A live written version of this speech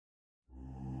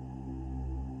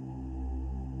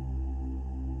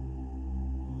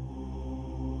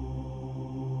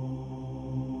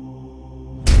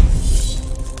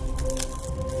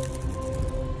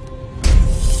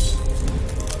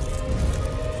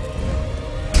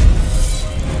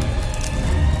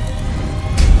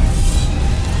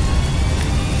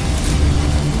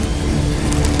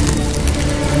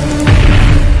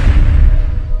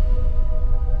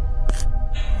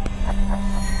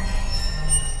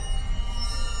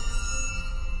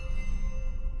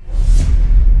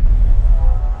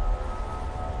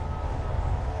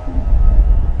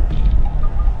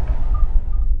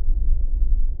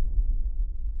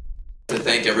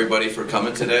thank everybody for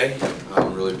coming today.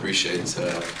 Really appreciate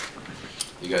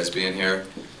you guys being here.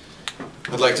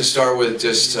 I'd like to start with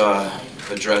just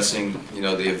addressing,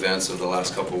 the events of the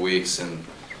last couple of weeks and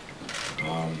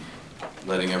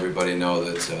letting everybody know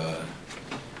that I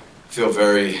feel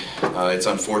it's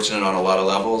unfortunate on a lot of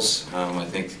levels. I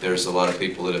think there's a lot of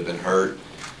people that have been hurt,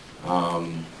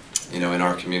 in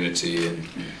our community and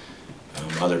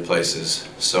other places.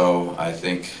 So I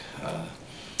think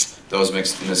those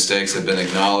mistakes have been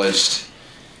acknowledged,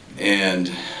 and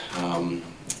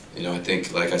I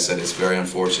think, like I said, it's very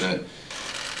unfortunate.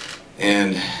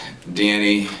 And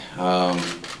Danny,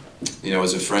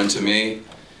 is a friend to me.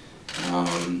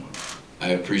 I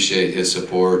appreciate his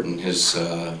support and his,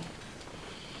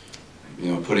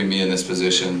 putting me in this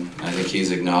position. I think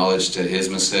he's acknowledged his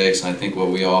mistakes, and I think what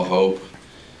we all hope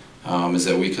is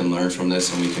that we can learn from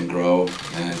this and we can grow,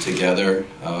 and together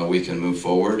we can move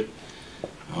forward.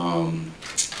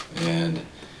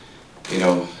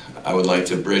 I would like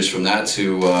to bridge from that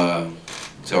to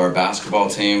our basketball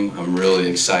team. I'm really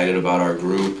excited about our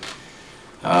group.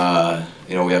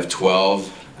 We have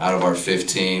 12 out of our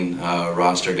 15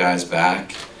 roster guys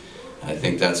back. I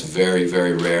think that's very,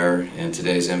 very rare in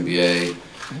today's NBA.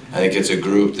 I think it's a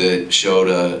group that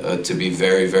showed to be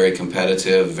very, very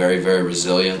competitive, very, very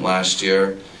resilient last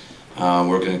year.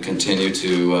 We're going to continue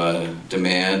to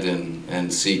demand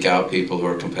and seek out people who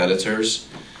are competitors.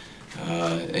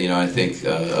 I think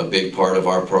a big part of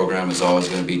our program is always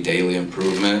going to be daily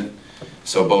improvement.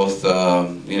 So both,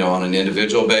 on an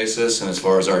individual basis and as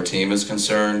far as our team is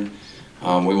concerned,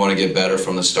 we want to get better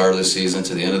from the start of the season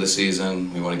to the end of the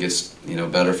season. We want to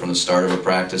get, better from the start of a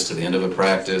practice to the end of a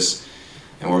practice.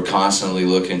 And we're constantly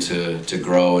looking to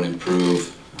grow and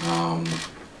improve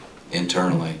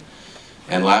internally.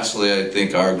 And lastly, I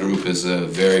think our group is a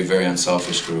very, very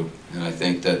unselfish group. And I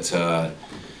think that,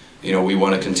 we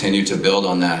want to continue to build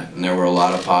on that. And there were a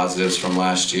lot of positives from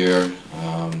last year.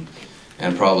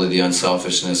 And probably the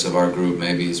unselfishness of our group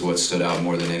maybe is what stood out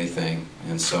more than anything.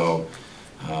 And so,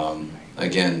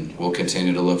 again, we'll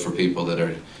continue to look for people that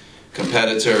are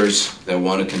competitors, that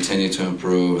want to continue to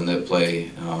improve, and that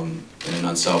play in an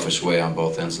unselfish way on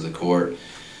both ends of the court.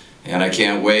 And I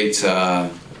can't wait,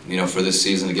 for this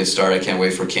season to get started. I can't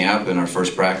wait for camp and our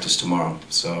first practice tomorrow.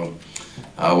 So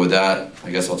with that, I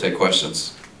guess I'll take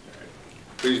questions.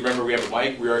 Please remember, we have a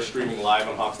mic. We are streaming live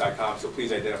on Hawks.com, so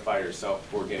please identify yourself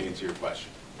before getting into your question.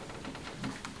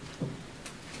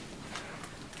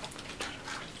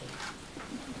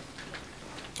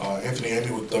 Anthony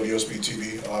Amy with WSB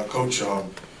TV. Coach,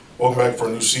 welcome back for a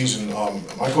new season.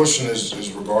 My question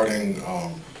is regarding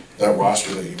that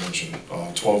roster that you mentioned,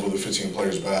 12 of the 15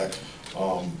 players back.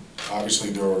 Obviously,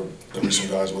 there are going to be some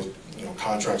guys with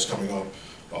contracts coming up,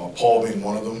 Paul being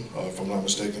one of them, if I'm not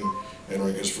mistaken,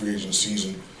 entering his free agent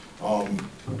season.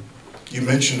 You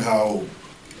mentioned how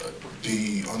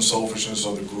the unselfishness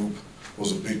of the group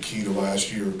was a big key to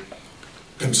last year.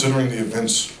 Considering the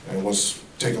events and what's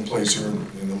taking place here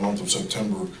in the month of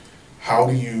September, how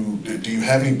do you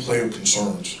have any player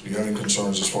concerns? Do you have any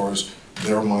concerns as far as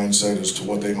their mindset as to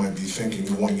what they might be thinking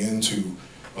going into,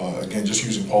 again, just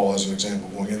using Paul as an example,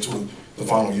 going into the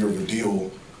final year of a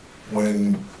deal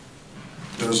when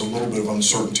there's a little bit of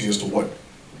uncertainty as to what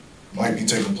might be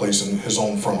taking place in his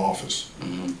own front office?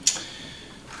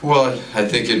 Mm-hmm. Well, I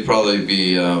think it'd probably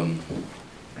be,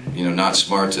 not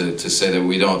smart to say that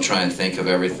we don't try and think of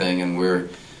everything, and we're,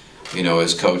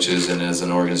 as coaches and as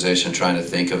an organization trying to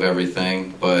think of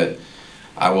everything. But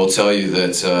I will tell you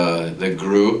that the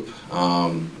group,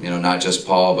 not just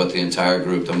Paul, but the entire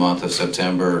group, the month of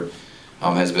September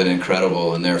has been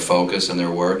incredible in their focus and their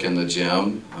work in the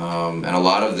gym. And a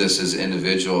lot of this is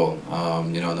individual,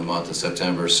 in the month of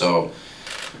September. So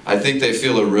I think they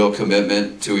feel a real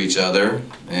commitment to each other.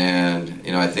 And,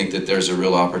 I think that there's a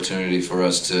real opportunity for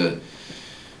us to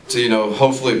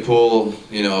hopefully pull,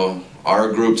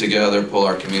 our group together, pull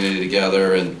our community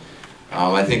together, and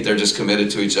I think they're just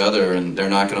committed to each other, and they're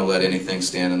not going to let anything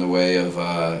stand in the way of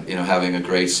having a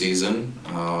great season.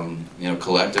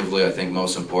 Collectively, I think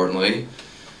most importantly,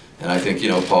 and I think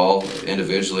Paul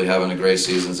individually having a great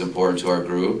season is important to our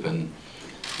group, and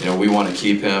we want to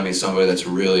keep him. He's somebody that's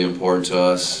really important to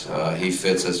us. He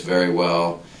fits us very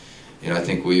well. I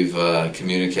think we've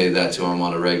communicated that to him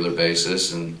on a regular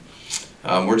basis, and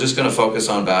we're just going to focus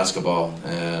on basketball.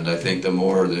 And I think the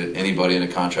more that anybody in a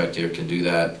contract year can do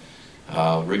that,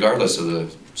 regardless of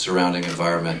the surrounding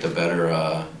environment, the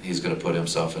better he's going to put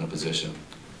himself in a position.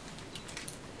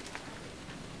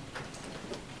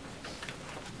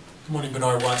 Good morning,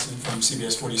 Bernard Watson from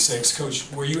CBS 46.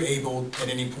 Coach, were you able at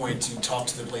any point to talk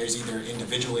to the players either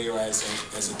individually or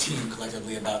as a team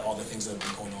collectively about all the things that have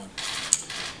been going on?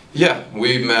 Yeah,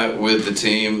 we met with the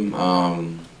team.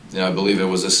 I believe it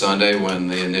was a Sunday when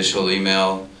the initial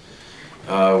email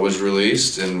was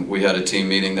released, and we had a team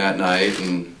meeting that night.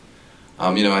 And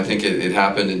I think it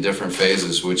happened in different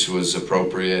phases, which was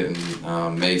appropriate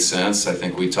and made sense. I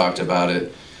think we talked about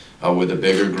it with a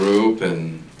bigger group,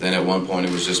 and then at one point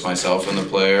it was just myself and the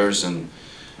players, and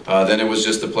then it was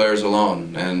just the players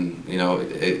alone. And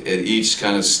at each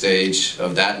kind of stage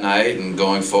of that night and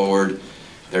going forward,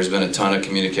 there's been a ton of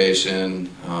communication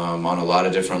on a lot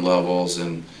of different levels,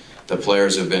 and the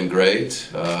players have been great.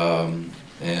 And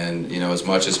as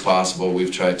much as possible,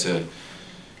 we've tried to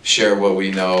share what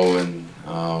we know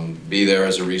and be there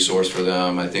as a resource for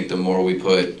them. I think the more we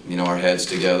put our heads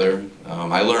together,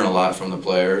 I learn a lot from the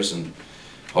players, and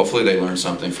hopefully they learn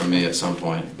something from me at some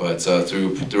point. But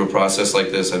through a process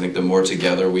like this, I think the more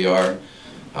together we are,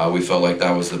 we felt like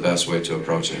that was the best way to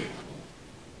approach it.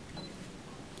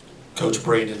 Coach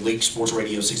Brandon Leak, Sports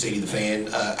Radio 680 The Fan.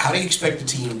 How do you expect the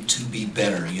team to be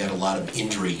better? You had a lot of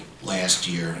injury last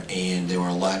year, and there were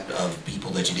a lot of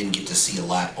people that you didn't get to see a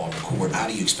lot on the court. How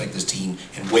do you expect this team,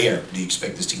 and where do you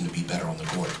expect this team to be better on the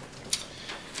court?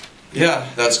 Yeah,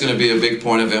 that's going to be a big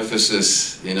point of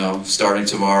emphasis, starting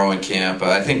tomorrow in camp.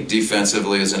 I think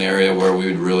defensively is an area where we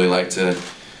would really like to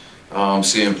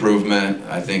see improvement.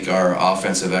 I think our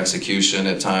offensive execution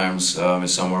at times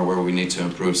is somewhere where we need to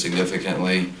improve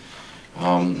significantly.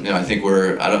 I think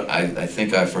I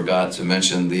think I forgot to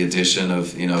mention the addition of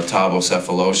Thabo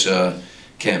Cephalosha,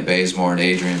 Kent Bazemore, and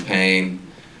Adrian Payne.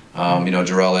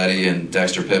 Jarrell Eddy and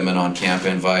Dexter Pittman on camp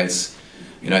invites.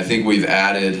 I think we've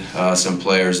added some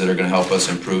players that are going to help us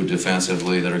improve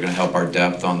defensively, that are going to help our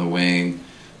depth on the wing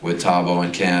with Thabo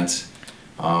and Kent.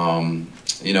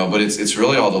 But it's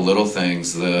really all the little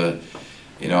things.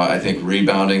 I think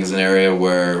rebounding is an area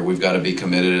where we've got to be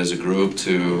committed as a group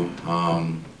to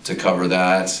cover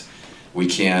that. We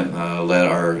can't let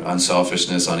our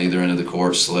unselfishness on either end of the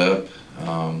court slip.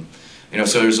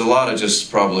 So there's a lot of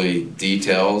just probably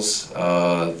details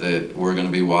that we're going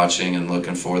to be watching and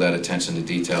looking for, that attention to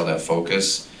detail, that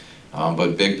focus.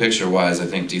 But big picture wise, I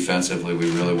think defensively we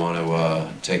really want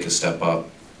to take a step up.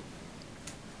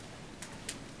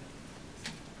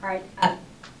 All right.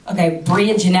 Okay, Bree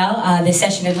and Janelle, this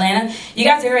session in Atlanta. You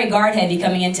guys are very guard heavy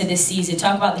coming into this season.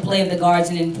 Talk about the play of the guards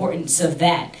and the importance of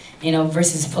that,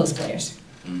 versus post players.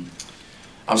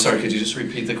 I'm sorry, could you just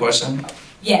repeat the question?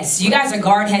 Yes, you guys are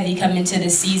guard heavy coming into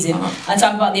this season.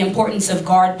 Talk about the importance of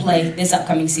guard play this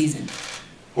upcoming season.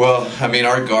 Well,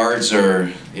 our guards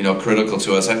are, critical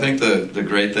to us. I think the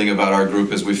great thing about our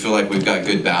group is we feel like we've got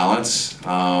good balance.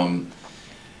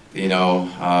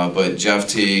 But Jeff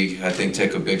Teague, I think,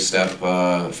 took a big step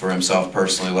for himself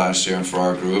personally last year and for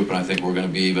our group, and I think we're going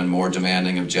to be even more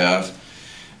demanding of Jeff.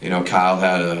 Kyle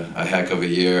had a heck of a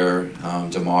year,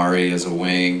 Damari as a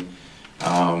wing,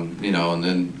 and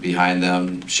then behind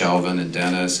them, Shelvin and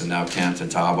Dennis, and now Kent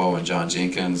and Thabo and John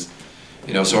Jenkins.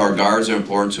 So our guards are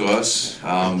important to us,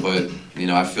 but,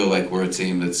 I feel like we're a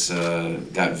team that's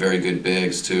got very good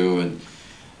bigs too, and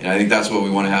I think that's what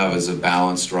we want to have, is a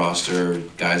balanced roster,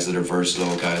 guys that are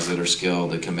versatile, guys that are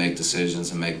skilled, that can make decisions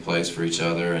and make plays for each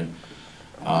other. And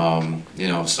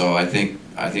so I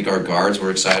think our guards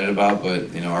we're excited about,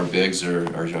 but our bigs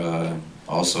are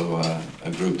also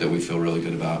a group that we feel really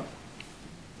good about.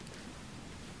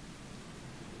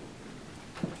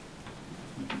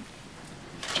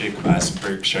 Jacob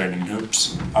Eisenberg, Sheridan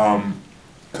Hoops.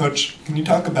 Coach, can you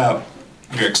talk about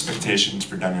your expectations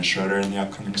for Dennis Schroeder in the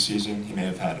upcoming season? He may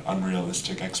have had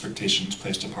unrealistic expectations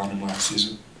placed upon him last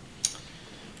season.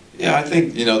 Yeah, I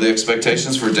think the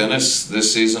expectations for Dennis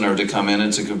this season are to come in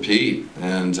and to compete,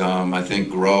 and I think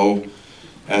grow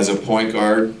as a point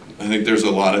guard. I think there's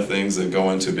a lot of things that go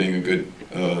into being a good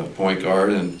point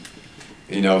guard, and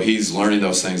he's learning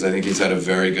those things. I think he's had a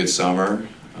very good summer,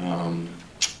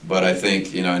 but I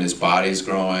think and his body's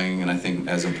growing, and I think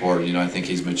as important, I think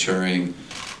he's maturing.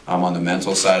 On the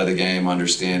mental side of the game,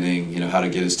 understanding how to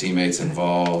get his teammates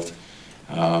involved,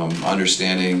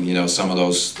 understanding some of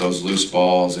those loose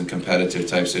balls and competitive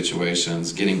type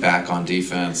situations, getting back on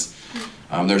defense.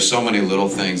 There's so many little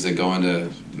things that go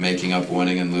into making up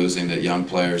winning and losing that young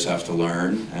players have to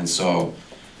learn, and so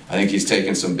I think he's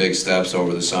taken some big steps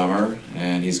over the summer,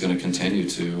 and he's going to continue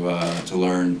to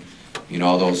learn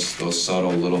all those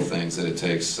subtle little things that it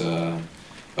takes.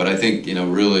 But I think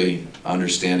really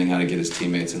understanding how to get his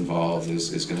teammates involved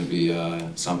is going to be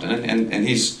something. And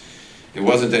it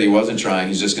wasn't that he wasn't trying.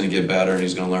 He's just going to get better, and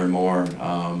he's going to learn more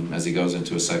as he goes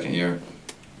into his second year.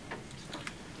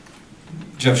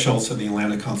 Jeff Schultz of the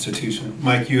Atlanta Constitution.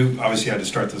 Mike, you obviously had to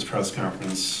start this press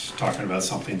conference talking about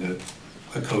something that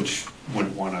a coach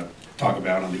wouldn't want to talk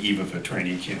about on the eve of a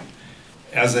training camp.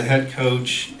 As a head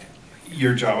coach,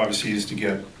 your job obviously is to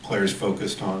get players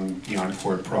focused on the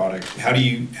on-court product. How do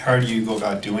you go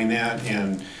about doing that,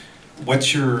 and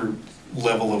what's your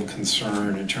level of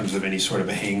concern in terms of any sort of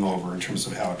a hangover in terms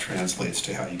of how it translates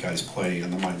to how you guys play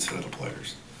and the mindset of the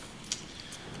players?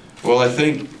 Well, I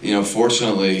think,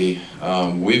 fortunately,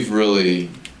 we've really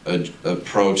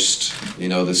approached,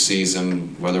 the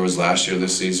season, whether it was last year or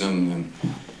this season, and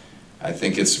I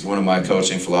think it's one of my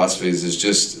coaching philosophies is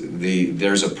just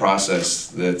there's a process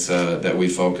that we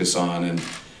focus on, and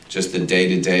just the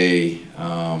day-to-day,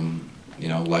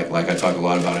 like I talk a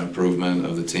lot about improvement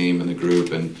of the team and the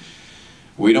group, and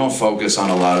we don't focus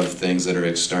on a lot of things that are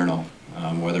external,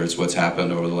 whether it's what's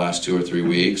happened over the last 2 or 3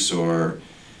 weeks, or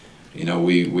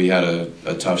we had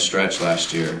a tough stretch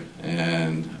last year,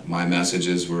 and my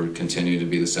messages were continue to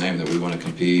be the same, that we want to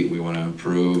compete, we want to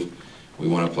improve, we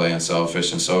want to play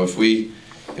unselfish. And so if we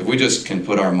just can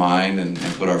put our mind and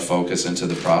put our focus into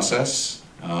the process,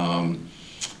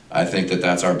 I think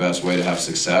that's our best way to have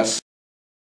success.